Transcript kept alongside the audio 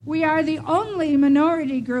We are the only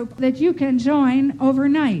minority group that you can join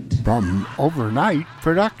overnight. From Overnight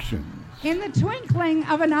Productions. In the twinkling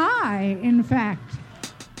of an eye, in fact.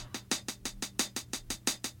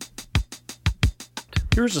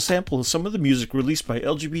 Here's a sample of some of the music released by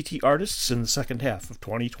LGBT artists in the second half of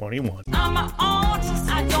 2021. I'm my own,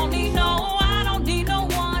 I don't need no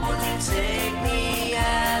one. Would you take me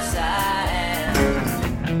as I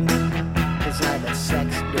am? It's like a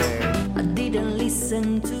sex dirt. I didn't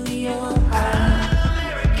listen to your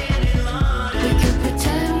American in London. We could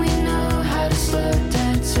pretend we know how to slow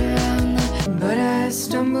dance around the... But I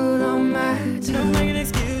stumbled on my toe. No making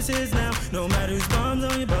excuses now, no matter who's bombs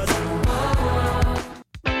on your butt.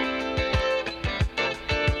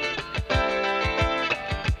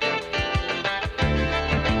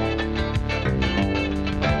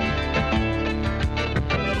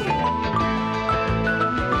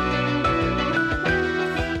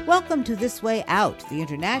 Welcome to This Way Out, the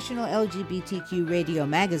international LGBTQ radio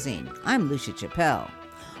magazine. I'm Lucia Chappelle.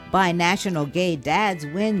 Binational gay dads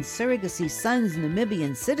win surrogacy son's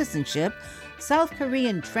Namibian citizenship, South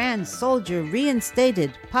Korean trans soldier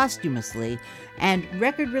reinstated posthumously, and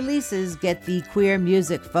record releases get the queer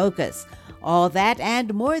music focus. All that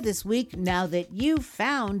and more this week now that you've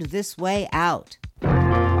found This Way Out.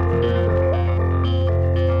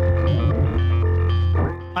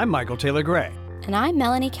 I'm Michael Taylor Gray. And I'm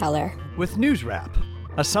Melanie Keller. With News Wrap,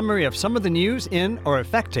 a summary of some of the news in or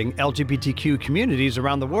affecting LGBTQ communities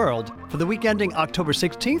around the world for the week ending October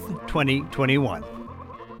 16th, 2021.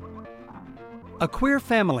 A queer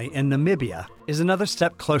family in Namibia is another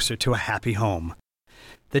step closer to a happy home.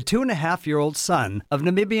 The 2.5-year-old son of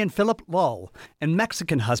Namibian Philip Lull and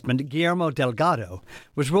Mexican husband Guillermo Delgado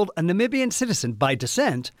was ruled a Namibian citizen by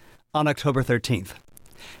descent on October 13th.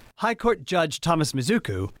 High Court Judge Thomas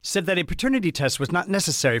Mizuku said that a paternity test was not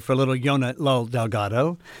necessary for little Yona Lull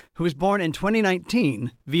Delgado, who was born in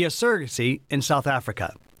 2019 via surrogacy in South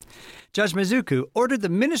Africa. Judge Mizuku ordered the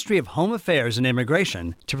Ministry of Home Affairs and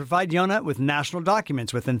Immigration to provide Yona with national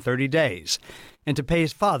documents within 30 days and to pay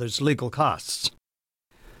his father's legal costs.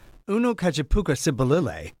 Unu Kajipuka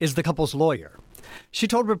Sibalile is the couple's lawyer. She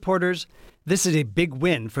told reporters, "This is a big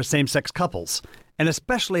win for same-sex couples, and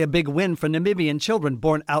especially a big win for Namibian children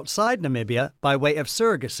born outside Namibia by way of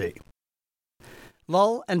surrogacy."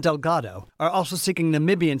 Lull and Delgado are also seeking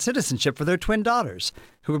Namibian citizenship for their twin daughters,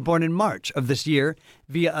 who were born in March of this year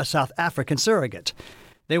via a South African surrogate.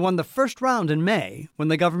 They won the first round in May when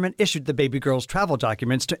the government issued the baby girls' travel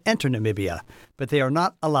documents to enter Namibia, but they are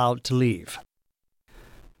not allowed to leave.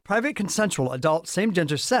 Private consensual adult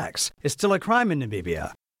same-gender sex is still a crime in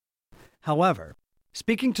Namibia. However,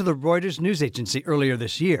 speaking to the Reuters news agency earlier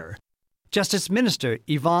this year, Justice Minister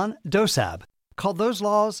Yvonne Dosab called those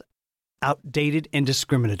laws outdated and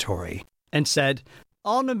discriminatory and said,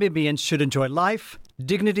 all Namibians should enjoy life,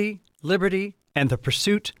 dignity, liberty, and the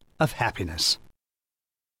pursuit of happiness.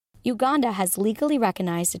 Uganda has legally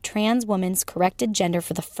recognized a trans woman's corrected gender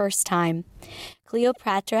for the first time.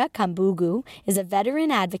 Cleopatra Kambugu is a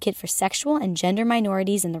veteran advocate for sexual and gender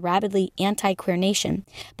minorities in the rabidly anti-queer nation,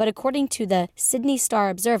 but according to the Sydney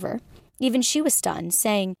Star Observer, even she was stunned,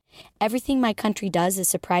 saying, "Everything my country does is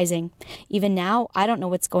surprising. Even now, I don't know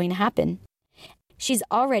what's going to happen." She's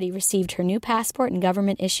already received her new passport and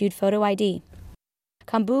government-issued photo ID.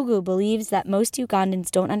 Kambugu believes that most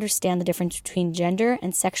Ugandans don't understand the difference between gender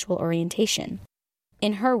and sexual orientation.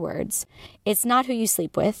 In her words, "It's not who you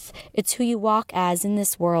sleep with, it's who you walk as in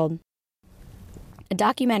this world." A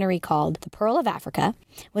documentary called The Pearl of Africa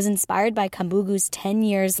was inspired by Kambugu's 10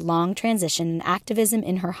 years long transition and activism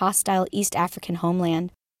in her hostile East African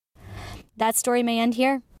homeland. That story may end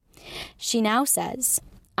here. She now says,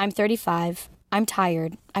 "I'm 35, I'm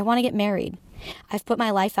tired, I want to get married. I've put my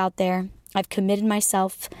life out there, I've committed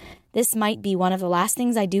myself. This might be one of the last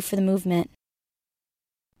things I do for the movement."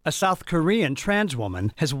 A South Korean trans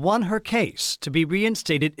woman has won her case to be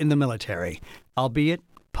reinstated in the military, albeit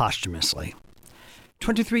posthumously.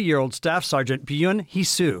 23-year-old Staff Sergeant Byun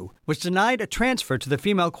Hee-soo was denied a transfer to the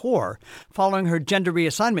female corps following her gender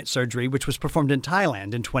reassignment surgery, which was performed in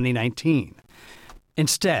Thailand in 2019.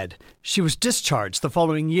 Instead, she was discharged the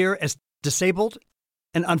following year as disabled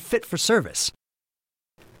and unfit for service.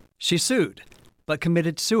 She sued, but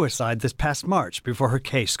committed suicide this past March before her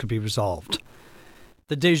case could be resolved.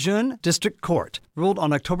 The Daejeon District Court ruled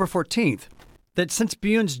on October 14th that since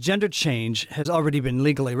Byun's gender change has already been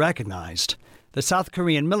legally recognized, the South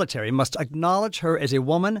Korean military must acknowledge her as a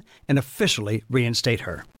woman and officially reinstate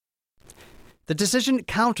her. The decision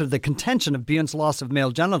countered the contention of Byun's loss of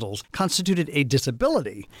male genitals constituted a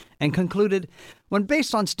disability and concluded, when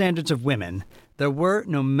based on standards of women, there were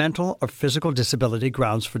no mental or physical disability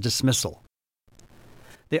grounds for dismissal.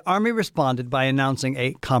 The Army responded by announcing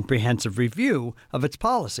a comprehensive review of its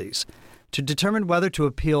policies to determine whether to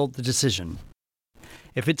appeal the decision.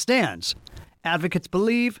 If it stands, advocates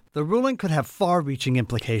believe the ruling could have far-reaching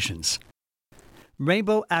implications.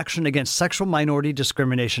 Rainbow Action Against Sexual Minority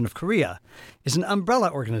Discrimination of Korea is an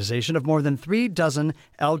umbrella organization of more than 36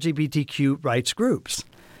 LGBTQ rights groups.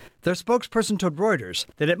 Their spokesperson told Reuters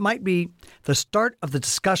that it might be the start of the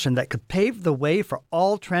discussion that could pave the way for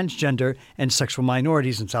all transgender and sexual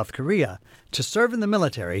minorities in South Korea to serve in the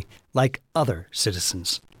military like other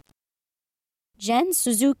citizens. Jen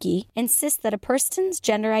Suzuki insists that a person's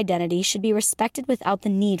gender identity should be respected without the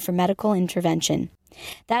need for medical intervention.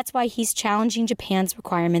 That's why he's challenging Japan's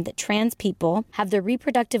requirement that trans people have their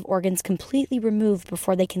reproductive organs completely removed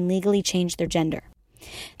before they can legally change their gender.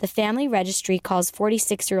 The family registry calls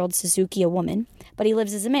 46-year-old Suzuki a woman, but he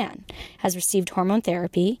lives as a man, has received hormone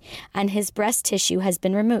therapy, and his breast tissue has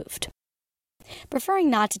been removed. Preferring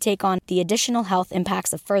not to take on the additional health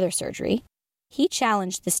impacts of further surgery, he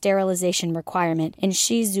challenged the sterilization requirement in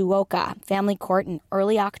Shizuoka Family Court in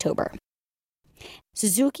early October.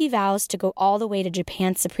 Suzuki vows to go all the way to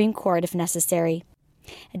Japan's Supreme Court if necessary.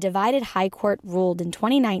 A divided high court ruled in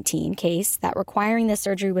 2019 case that requiring the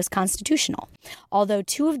surgery was constitutional, although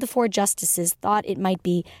 2 of the 4 justices thought it might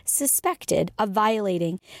be suspected of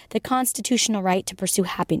violating the constitutional right to pursue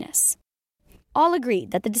happiness. All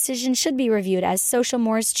agreed that the decision should be reviewed as social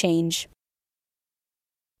mores change.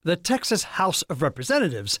 The Texas House of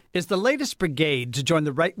Representatives is the latest brigade to join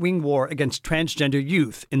the right-wing war against transgender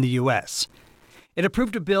youth in the U.S. It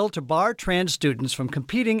approved a bill to bar trans students from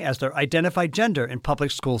competing as their identified gender in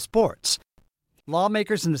public school sports.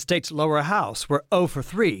 Lawmakers in the state's lower house were 0 for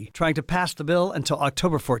 3, trying to pass the bill until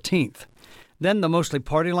October 14th. Then the mostly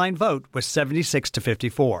party-line vote was 76 to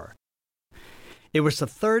 54. It was the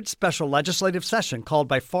 3rd special legislative session called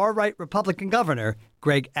by far-right Republican Governor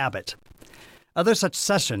Greg Abbott. Other such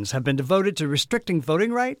sessions have been devoted to restricting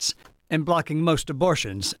voting rights and blocking most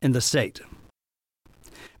abortions in the state.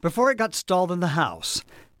 Before it got stalled in the House,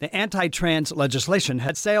 the anti-trans legislation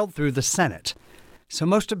had sailed through the Senate, so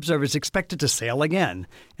most observers expected to sail again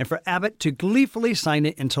and for Abbott to gleefully sign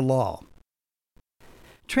it into law.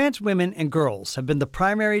 Trans women and girls have been the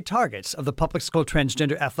primary targets of the public school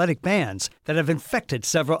transgender athletic bans that have infected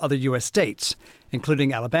several other U.S. states,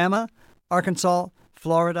 including Alabama, Arkansas,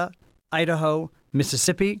 Florida, Idaho,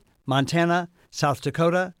 Mississippi, Montana, South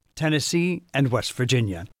Dakota, Tennessee, and West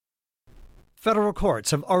Virginia. Federal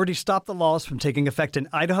courts have already stopped the laws from taking effect in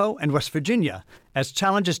Idaho and West Virginia as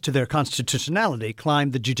challenges to their constitutionality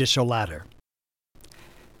climb the judicial ladder.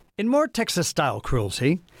 In more Texas-style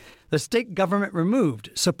cruelty, the state government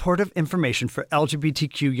removed supportive information for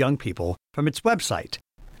LGBTQ young people from its website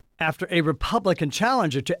after a Republican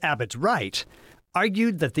challenger to Abbott's right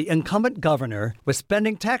argued that the incumbent governor was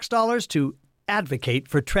spending tax dollars to advocate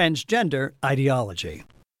for transgender ideology.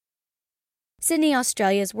 Sydney,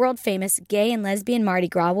 Australia's world-famous gay and lesbian Mardi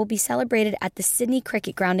Gras will be celebrated at the Sydney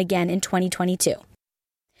Cricket Ground again in 2022.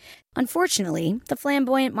 Unfortunately, the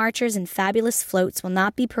flamboyant marchers and fabulous floats will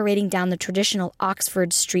not be parading down the traditional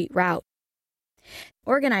Oxford Street route.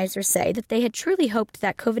 Organizers say that they had truly hoped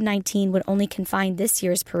that COVID-19 would only confine this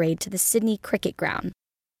year's parade to the Sydney Cricket Ground.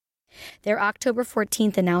 Their October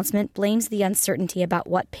 14th announcement blames the uncertainty about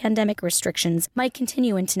what pandemic restrictions might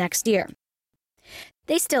continue into next year.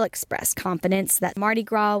 They still express confidence that Mardi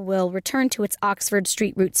Gras will return to its Oxford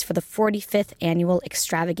Street roots for the 45th annual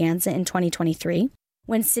extravaganza in 2023,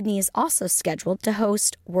 when Sydney is also scheduled to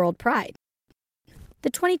host World Pride. The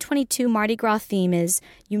 2022 Mardi Gras theme is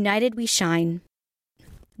United We Shine.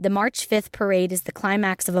 The March 5th parade is the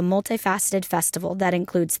climax of a multifaceted festival that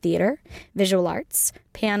includes theater, visual arts,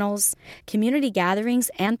 panels, community gatherings,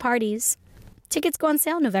 and parties. Tickets go on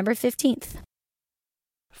sale November 15th.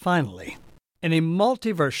 Finally, in a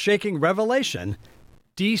multiverse-shaking revelation,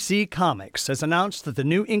 DC Comics has announced that the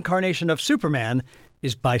new incarnation of Superman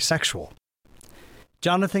is bisexual.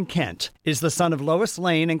 Jonathan Kent is the son of Lois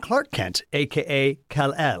Lane and Clark Kent, a.k.a.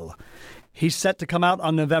 Kal-El. He's set to come out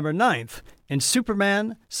on November 9th in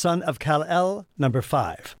Superman, Son of Kal-El, number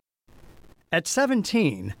 5. At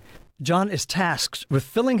 17, John is tasked with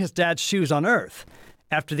filling his dad's shoes on Earth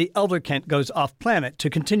after the elder Kent goes off-planet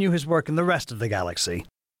to continue his work in the rest of the galaxy.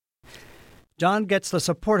 John gets the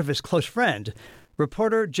support of his close friend,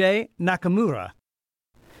 reporter Jay Nakamura.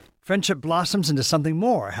 Friendship blossoms into something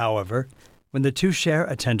more, however, when the two share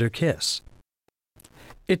a tender kiss.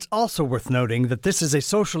 It's also worth noting that this is a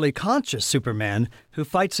socially conscious Superman who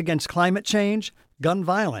fights against climate change, gun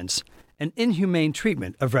violence, and inhumane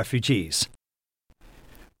treatment of refugees.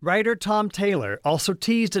 Writer Tom Taylor also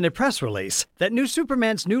teased in a press release that new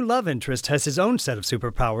Superman's new love interest has his own set of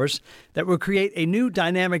superpowers that will create a new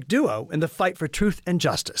dynamic duo in the fight for truth and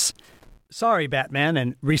justice. Sorry, Batman,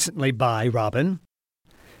 and recently by Robin.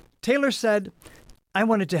 Taylor said, I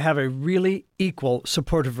wanted to have a really equal,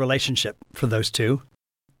 supportive relationship for those two.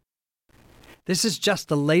 This is just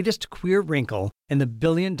the latest queer wrinkle in the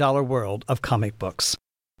billion-dollar world of comic books.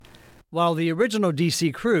 While the original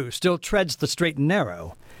DC crew still treads the straight and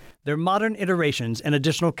narrow, their modern iterations and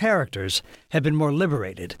additional characters have been more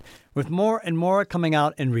liberated, with more and more coming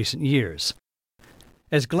out in recent years.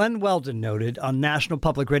 As Glenn Weldon noted on National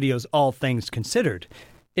Public Radio's All Things Considered,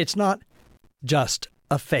 it's not just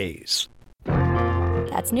a phase.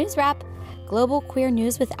 That's News Wrap, global queer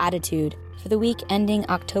news with attitude, for the week ending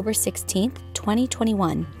October 16th,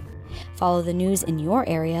 2021. Follow the news in your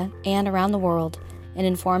area and around the world. An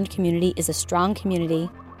informed community is a strong community.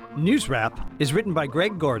 News Wrap is written by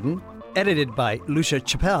Greg Gordon, edited by Lucia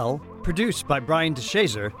Chappelle, produced by Brian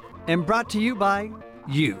DeShazer, and brought to you by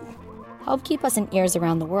you. Help keep us in ears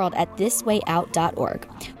around the world at thiswayout.org,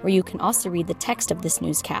 where you can also read the text of this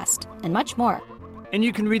newscast, and much more. And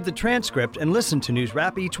you can read the transcript and listen to News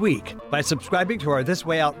Wrap each week by subscribing to our This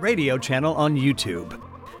Way Out radio channel on YouTube.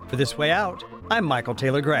 For This Way Out, I'm Michael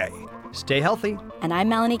Taylor Gray. Stay healthy. And I'm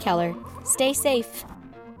Melanie Keller. Stay safe.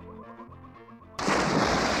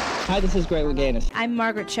 Hi, this is Greg Louganis. I'm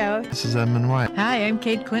Margaret Cho. This is Edmund White. Hi, I'm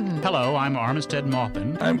Kate Clinton. Hello, I'm Armistead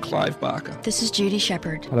Maupin. I'm Clive Barker. This is Judy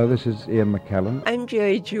Shepard. Hello, this is Ian McKellen. I'm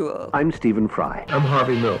Jerry Jewell. I'm Stephen Fry. I'm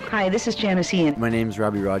Harvey Milk. Hi, this is Janice Ian. My name's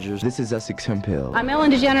Robbie Rogers. This is Essex Hemphill. I'm Ellen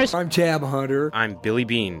DeGeneres. I'm Chab Hunter. I'm Billy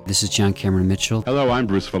Bean. This is John Cameron Mitchell. Hello, I'm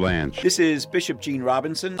Bruce Valanche. This is Bishop Gene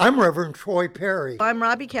Robinson. I'm Reverend Troy Perry. I'm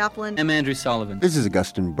Robbie Kaplan. I'm Andrew Sullivan. This is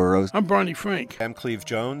Augustine Burroughs. I'm Barney Frank. I'm Cleve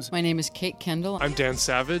Jones. My name is Kate Kendall. I'm Dan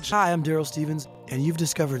Savage. Hi, I'm Daryl Stevens, and you've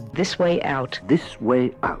discovered This Way Out. This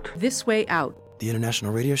Way Out. This Way Out. The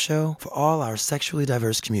international radio show for all our sexually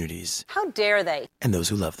diverse communities. How dare they? And those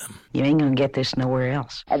who love them. You ain't gonna get this nowhere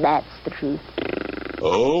else. And that's the truth.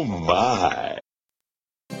 Oh my.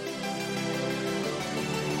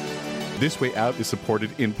 This Way Out is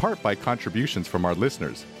supported in part by contributions from our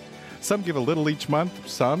listeners. Some give a little each month,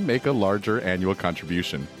 some make a larger annual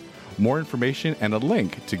contribution. More information and a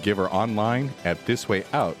link to give are online at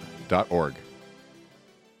thiswayout.org.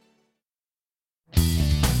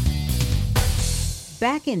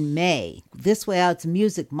 Back in May, This Way Out's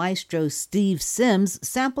music maestro Steve Sims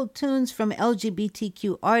sampled tunes from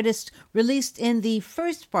LGBTQ artists released in the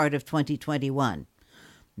first part of 2021.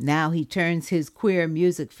 Now he turns his queer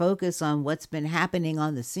music focus on what's been happening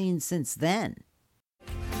on the scene since then.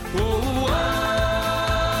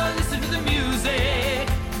 Whoa, listen to the music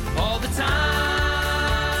all the time.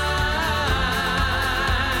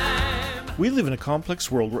 We live in a complex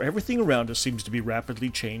world where everything around us seems to be rapidly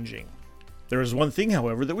changing. There is one thing,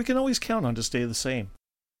 however, that we can always count on to stay the same.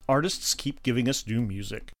 Artists keep giving us new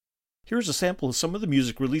music. Here's a sample of some of the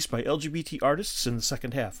music released by LGBT artists in the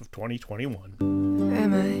second half of 2021.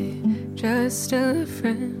 Am I just a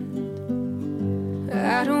friend?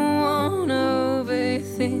 I don't want to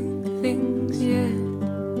overthink things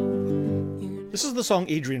yet. This is the song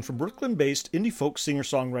Adrian from Brooklyn-based indie folk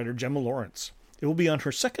singer-songwriter Gemma Lawrence. It will be on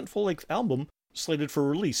her second full-length album, slated for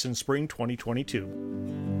release in spring 2022.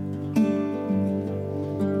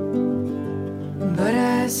 But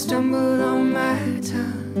I stumbled on my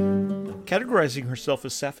tongue. Categorizing herself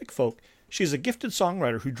as sapphic folk, she is a gifted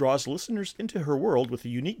songwriter who draws listeners into her world with a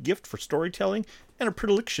unique gift for storytelling and a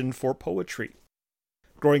predilection for poetry.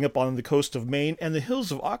 Growing up on the coast of Maine and the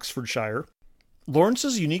hills of Oxfordshire,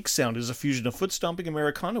 Lawrence's unique sound is a fusion of foot-stomping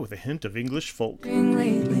Americana with a hint of English folk.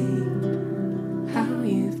 Lately, how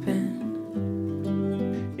you've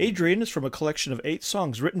been. Adrian is from a collection of 8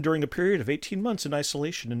 songs written during a period of 18 months in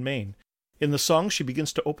isolation in Maine. In the song, she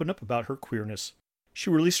begins to open up about her queerness. She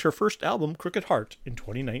released her first album, Crooked Heart, in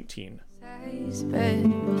 2019.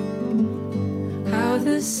 How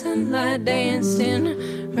the sunlight danced in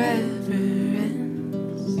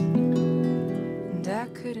reverence, and I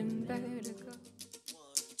couldn't bear to go. 1,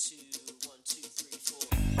 2, 1, 2, 3,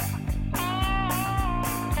 4.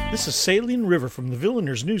 This is Saline River from the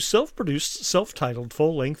Villaners' new self-produced, self-titled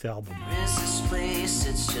full-length album.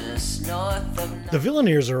 The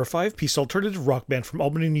Villaners are a 5-piece alternative rock band from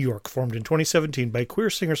Albany, New York, formed in 2017 by queer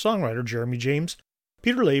singer-songwriter Jeremy James,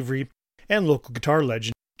 Peter Lavery, and local guitar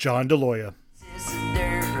legend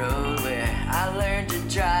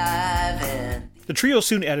The The trio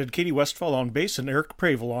soon added Katie Westphal on bass and Eric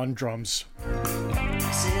Pravel on drums.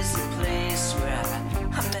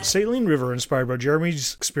 Saline River, inspired by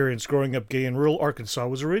Jeremy's experience growing up gay in rural Arkansas,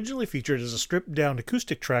 was originally featured as a stripped-down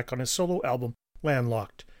acoustic track on his solo album,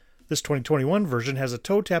 Landlocked. This 2021 version has a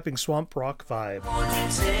toe-tapping swamp rock vibe.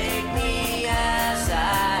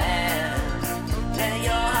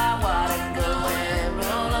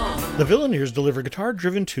 The Villineers deliver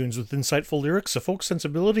guitar-driven tunes with insightful lyrics, a folk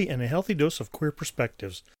sensibility, and a healthy dose of queer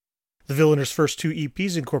perspectives. The Villineers' first two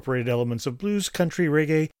EPs incorporated elements of blues, country,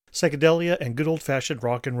 reggae, psychedelia, and good old-fashioned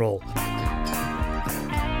rock and roll.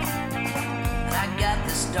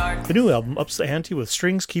 The new album ups the ante with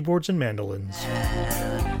strings, keyboards, and mandolins.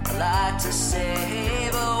 I like to say,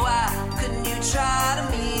 but why couldn't you try to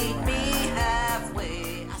meet me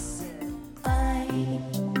halfway? I said, I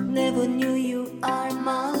never knew you are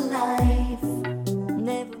my life.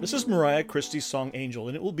 This is Mariah Christie's song Angel,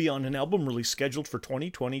 and it will be on an album release scheduled for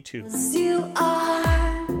 2022. You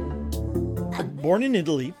are. Born in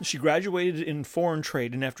Italy, she graduated in foreign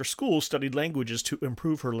trade and after school studied languages to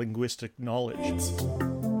improve her linguistic knowledge.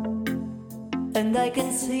 And I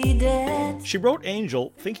can see that. She wrote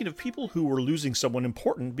Angel thinking of people who were losing someone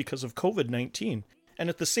important because of COVID-19, and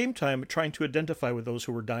at the same time trying to identify with those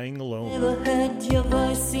who were dying alone. Never heard your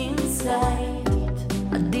voice inside.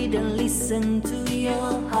 I didn't listen to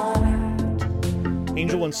your heart.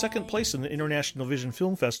 Angel won second place in the International Vision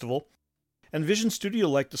Film Festival, and Vision Studio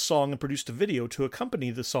liked the song and produced a video to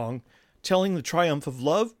accompany the song, telling the triumph of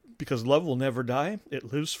love, because love will never die,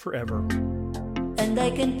 it lives forever. And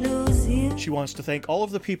I can't lose you. She wants to thank all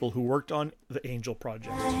of the people who worked on the Angel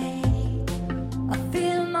project. I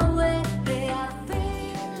feel my way,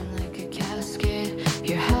 like a casket.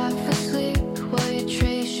 You're half asleep while you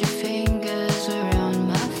trace your fingers around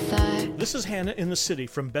my thigh. This is Hannah in the City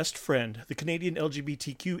from Best Friend, the Canadian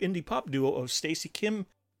LGBTQ indie pop duo of Stacey Kim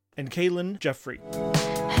and Kaylin Jeffrey.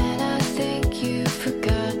 And I think you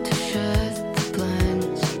forgot to shut the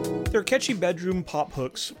blinds. Their catchy bedroom pop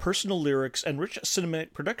hooks, personal lyrics, and rich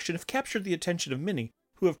cinematic production have captured the attention of many,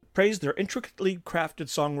 who have praised their intricately crafted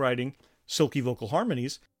songwriting, silky vocal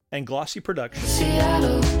harmonies, and glossy production.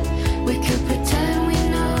 Seattle, we could pretend we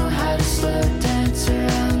know how to slow dance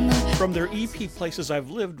around the... From their EP Places I've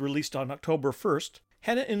Lived, released on October 1st,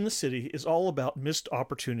 Hannah in the City is all about missed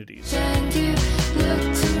opportunities. And you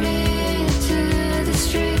look to me into the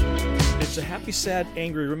street. It's a happy, sad,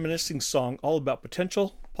 angry, reminiscing song all about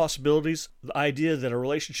potential, possibilities, the idea that a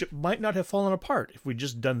relationship might not have fallen apart if we'd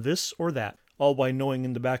just done this or that, all by knowing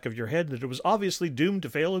in the back of your head that it was obviously doomed to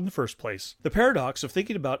fail in the first place. The paradox of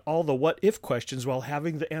thinking about all the what-if questions while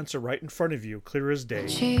having the answer right in front of you, clear as day.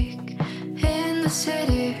 In the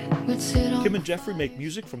city, would sit on... Kim and Jeffrey make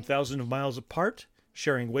music from thousands of miles apart,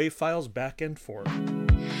 sharing WAV files back and forth.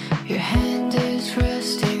 Your hand is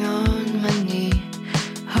resting on my knee.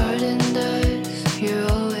 Hardened eyes, you're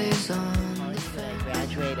always on the fence.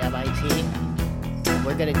 Graduate MIT.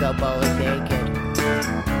 We're gonna go bowling naked.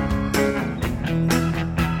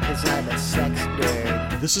 Cause I'm a sex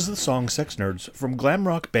nerd. This is the song Sex Nerds from glam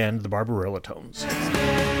rock band The Barbarella Tones.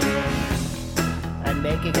 I'm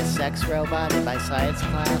making a sex robot in my science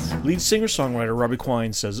class. Lead singer-songwriter Robbie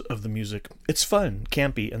Quine says of the music, "It's fun,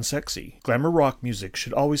 campy, and sexy. Glamour rock music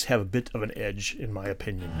should always have a bit of an edge, in my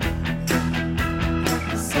opinion."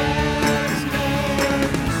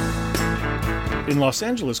 In Los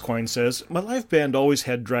Angeles, Quine says, "My live band always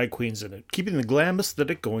had drag queens in it, keeping the glam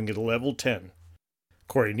aesthetic going at a level 10.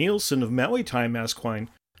 Corey Nielsen of Maui Time asked Quine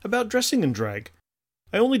about dressing in drag.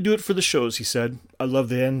 "I only do it for the shows," he said. "I love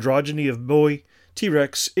the androgyny of Bowie,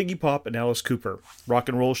 T-Rex, Iggy Pop, and Alice Cooper. Rock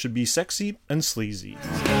and roll should be sexy and sleazy."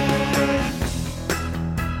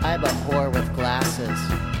 I'm a whore with glasses.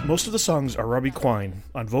 Most of the songs are Robbie Quine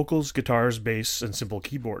on vocals, guitars, bass, and simple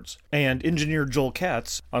keyboards, and engineer Joel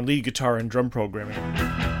Katz on lead guitar and drum programming.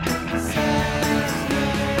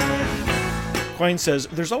 Quine says,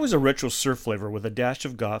 "There's always a retro surf flavor with a dash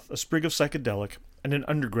of goth, a sprig of psychedelic, and an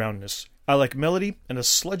undergroundness. I like melody and a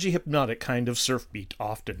sludgy hypnotic kind of surf beat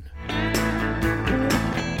often."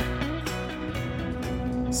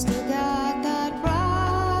 Still got that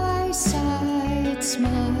right side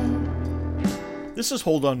smile. This is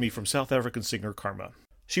Hold On Me from South African singer Karma.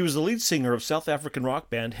 She was the lead singer of South African rock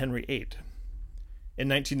band Henry VIII. In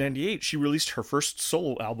 1998, she released her first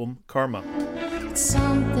solo album, Karma. It's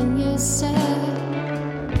something you said.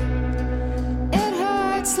 It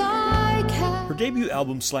hurts like hell. Her debut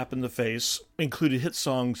album, Slap in the Face, included hit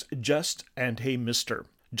songs Just and Hey Mister.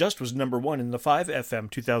 Just was number 1 in the 5FM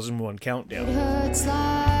 2001 countdown. It hurts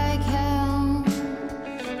like hell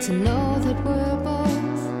to know that we're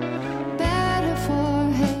both better for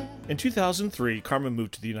it. In 2003, Karma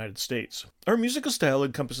moved to the United States. Her musical style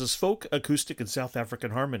encompasses folk, acoustic, and South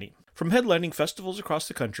African harmony. From headlining festivals across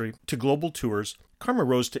the country to global tours, Karma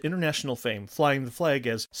rose to international fame, flying the flag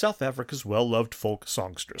as South Africa's well-loved folk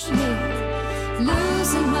songstress.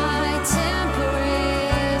 Losing my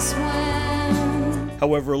temper is when.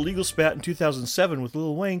 However, a legal spat in 2007 with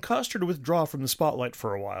Lil Wayne caused her to withdraw from the spotlight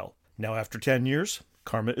for a while. Now, after 10 years,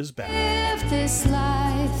 Karma is back. If this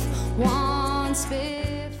life once before.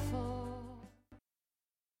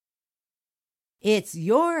 It's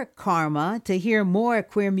your karma to hear more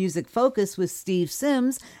Queer Music Focus with Steve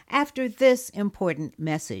Sims after this important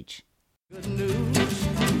message. Good news.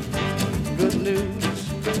 Good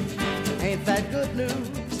news. Ain't that good news?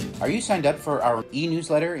 Are you signed up for our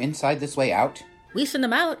e-newsletter, Inside This Way Out? We send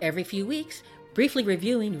them out every few weeks, briefly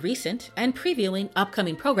reviewing recent and previewing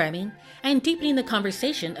upcoming programming, and deepening the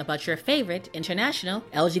conversation about your favorite international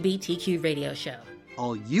LGBTQ radio show.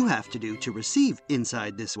 All you have to do to receive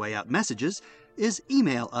Inside This Way Out messages is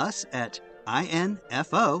email us at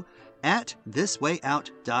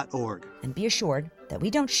info@thiswayout.org. And be assured that we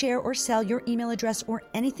don't share or sell your email address or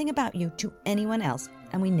anything about you to anyone else,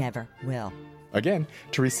 and we never will. Again,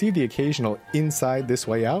 to receive the occasional Inside This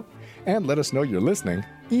Way Out and let us know you're listening,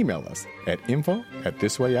 email us at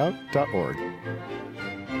info@thiswayout.org.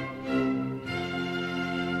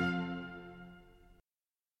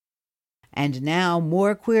 And now,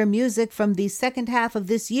 more queer music from the second half of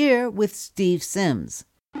this year with Steve Sims.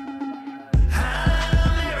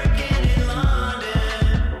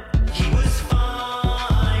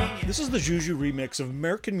 This is the Juju remix of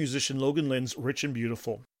American musician Logan Lynn's Rich and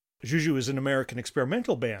Beautiful. Juju is an American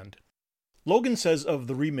experimental band. Logan says of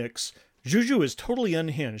the remix, Juju is totally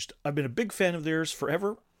unhinged. I've been a big fan of theirs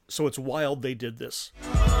forever, so it's wild they did this.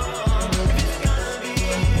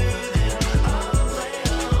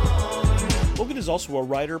 Logan is also a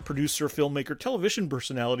writer, producer, filmmaker, television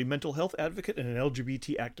personality, mental health advocate, and an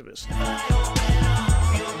LGBT activist.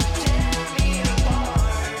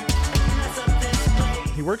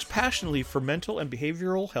 He works passionately for mental and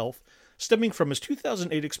behavioral health, stemming from his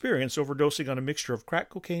 2008 experience overdosing on a mixture of crack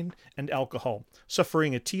cocaine and alcohol,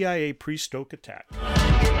 suffering a TIA pre-stroke attack.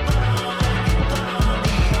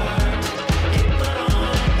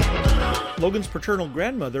 Logan's paternal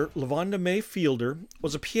grandmother, Lavonda Mae Fielder,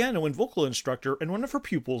 was a piano and vocal instructor, and one of her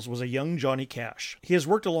pupils was a young Johnny Cash. He has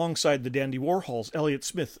worked alongside the Dandy Warhols, Elliott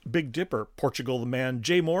Smith, Big Dipper, Portugal the Man,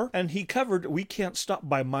 Jay Moore, and he covered We Can't Stop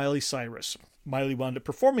by Miley Cyrus. Miley wound up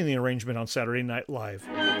performing the arrangement on Saturday Night Live.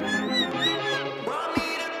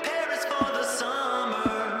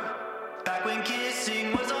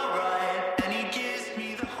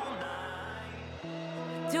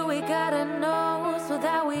 Do we gotta know so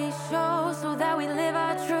that we show, so that we live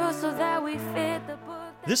our truth, so that we fit the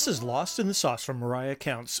book? This is Lost in the Sauce from Mariah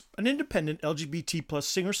Counts, an independent LGBT plus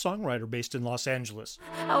singer-songwriter based in Los Angeles.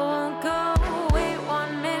 I won't go, wait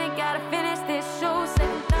 1 minute, gotta finish this show,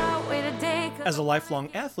 second thought, wait a day. As a lifelong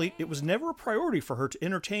athlete, it was never a priority for her to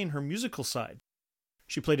entertain her musical side.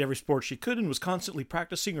 She played every sport she could and was constantly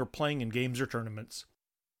practicing or playing in games or tournaments.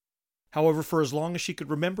 However, for as long as she could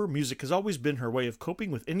remember, music has always been her way of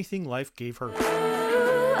coping with anything life gave her.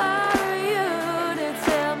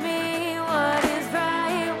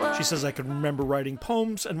 She says, I can remember writing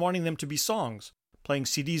poems and wanting them to be songs, playing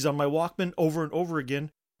CDs on my Walkman over and over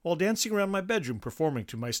again, while dancing around my bedroom performing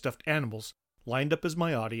to my stuffed animals, lined up as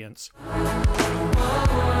my audience.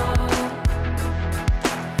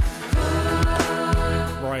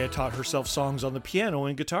 Mariah taught herself songs on the piano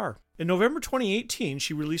and guitar. In November 2018,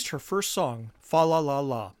 she released her first song, Fa La La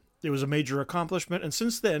La. It was a major accomplishment, and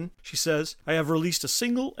since then, she says, I have released a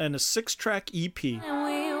single and a 6-track EP. And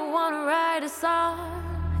we wanna write a song.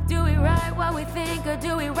 Do we write what we think or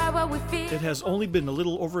do we write what we feel? It has only been a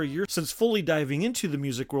little over a year since fully diving into the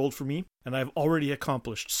music world for me, and I've already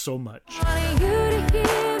accomplished so much.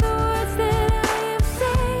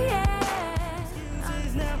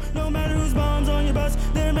 No matter whose bombs on your bus,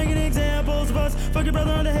 they're making examples of us. Fuck your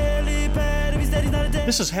brother on the helipad if he said he's not a dead.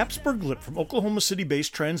 This is Habsburg Lip from Oklahoma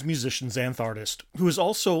City-based trans musician Xanth artist, who is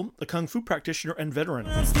also a kung fu practitioner and veteran.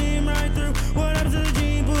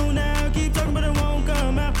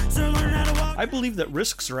 I believe that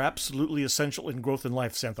risks are absolutely essential in growth in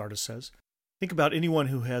life, Xanth artist says. Think about anyone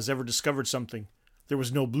who has ever discovered something. There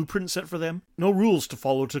was no blueprint set for them, no rules to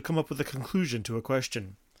follow to come up with a conclusion to a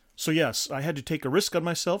question. So yes, I had to take a risk on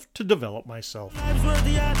myself to develop myself.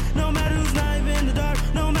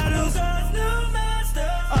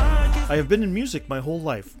 I have been in music my whole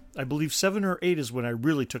life. I believe 7 or 8 is when I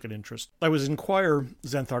really took an interest. I was in choir,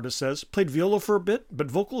 Xanth artist says, played viola for a bit,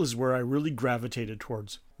 but vocal is where I really gravitated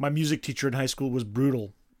towards. My music teacher in high school was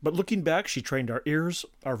brutal. But looking back, she trained our ears,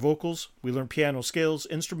 our vocals, we learned piano scales,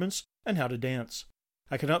 instruments, and how to dance.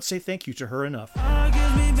 I cannot say thank you to her enough. I've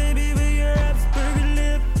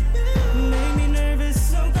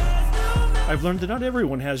learned that not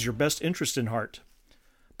everyone has your best interest in heart.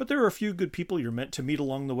 But there are a few good people you're meant to meet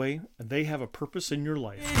along the way, and they have a purpose in your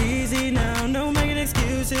life. Easy now, no making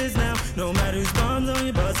excuses now. No matter who's bombs on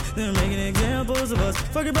your bus, they're making examples of us.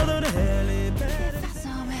 Fuck your brother to helipad.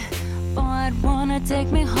 Boy, I'd wanna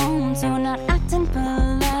take me home, so not acting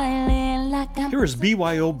politely like I'm. Here is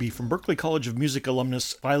BYOB from Berklee College of Music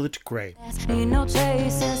alumnus Violet Gray. Need no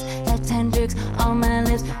chases, like 10 drinks on my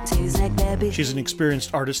lips, tease like baby. She's an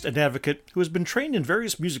experienced artist and advocate who has been trained in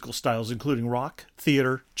various musical styles, including rock,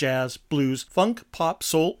 theater, jazz, blues, funk, pop,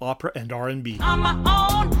 soul, opera, and R&B. On my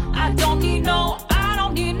own, I don't need no one.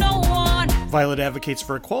 Violet advocates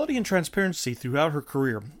for equality and transparency throughout her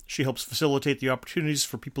career. She helps facilitate the opportunities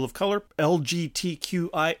for people of color,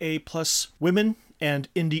 LGBTQIA+ women, and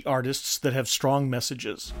indie artists that have strong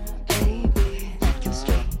messages.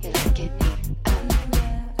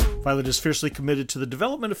 Violet is fiercely committed to the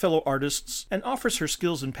development of fellow artists and offers her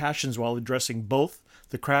skills and passions while addressing both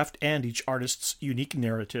the craft and each artist's unique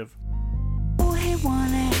narrative.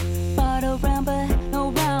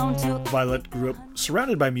 Violet grew up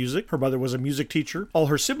surrounded by music. Her mother was a music teacher. All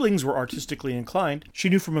her siblings were artistically inclined. She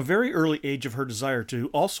knew from a very early age of her desire to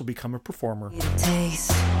also become a performer.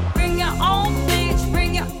 Bring your own, bitch,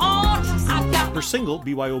 bring your own. Her single,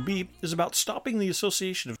 BYOB, is about stopping the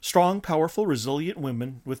association of strong, powerful, resilient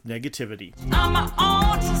women with negativity. On my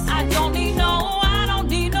own, I don't need no one.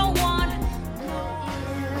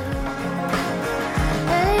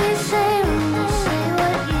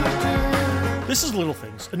 This is Little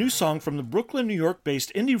Things, a new song from the Brooklyn, New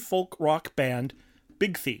York-based indie folk rock band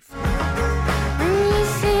Big Thief.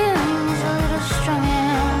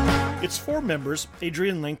 Its four members,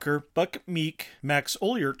 Adrian Lenker, Buck Meek, Max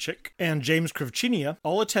Olyarchik, and James Kravchinia,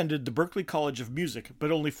 all attended the Berklee College of Music,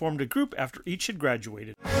 but only formed a group after each had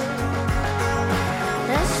graduated.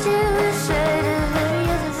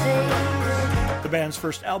 The band's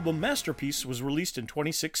first album, Masterpiece, was released in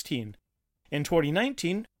 2016. In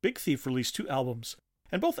 2019, Big Thief released 2 albums,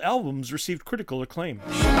 and both albums received critical acclaim.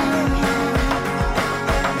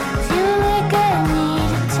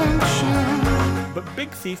 But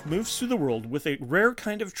Big Thief moves through the world with a rare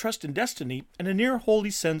kind of trust in destiny and a near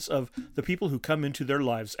holy sense of the people who come into their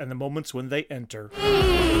lives and the moments when they enter.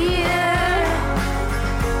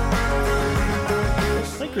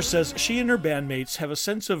 Lenker says she and her bandmates have a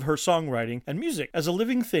sense of her songwriting and music as a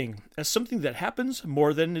living thing, as something that happens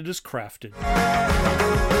more than it is crafted.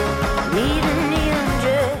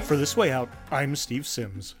 For This Way Out, I'm Steve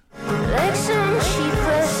Sims. Like some cheap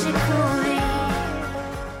plastic clothing.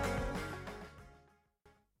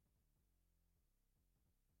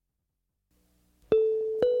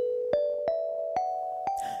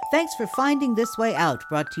 Thanks for finding This Way Out,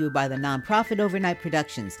 brought to you by the nonprofit Overnight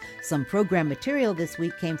Productions. Some program material this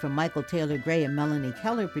week came from Michael Taylor Gray and Melanie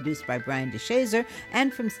Keller, produced by Brian DeShazer,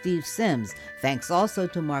 and from Steve Sims. Thanks also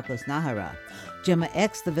to Marcos Nahara. Gemma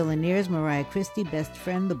X, The Villaneers, Mariah Christie, Best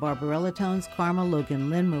Friend, The Barbarella Tones, Karma, Logan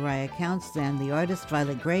Lynn, Mariah Counts, and the artist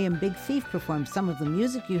Violet Gray and Big Thief performed some of the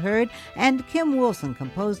music you heard, and Kim Wilson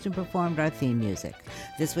composed and performed our theme music.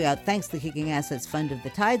 This Way Out thanks the Kicking Assets Fund of the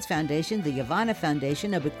Tides Foundation, the Yavana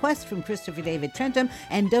Foundation, a bequest from Christopher David Trentham,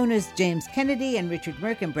 and donors James Kennedy and Richard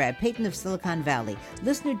Merck and Brad Payton of Silicon Valley.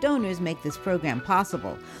 Listener donors make this program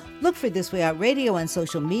possible. Look for This Way Out Radio on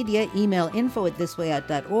social media, email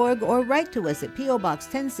info@thiswayout.org, or write to us at P.O. Box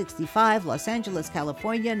 1065, Los Angeles,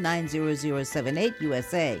 California, 90078,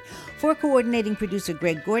 USA. For coordinating producer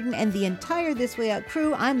Greg Gordon and the entire This Way Out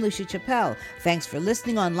crew, I'm Lucia Chappelle. Thanks for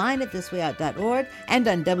listening online at thiswayout.org and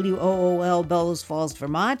on WOOL Bellows Falls,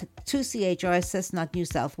 Vermont, 2CHR Cessnock, New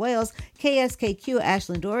South Wales, KSKQ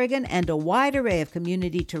Ashland, Oregon, and a wide array of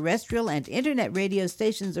community terrestrial and internet radio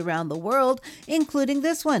stations around the world, including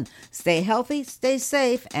this one. Stay healthy, stay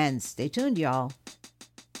safe, and stay tuned, y'all.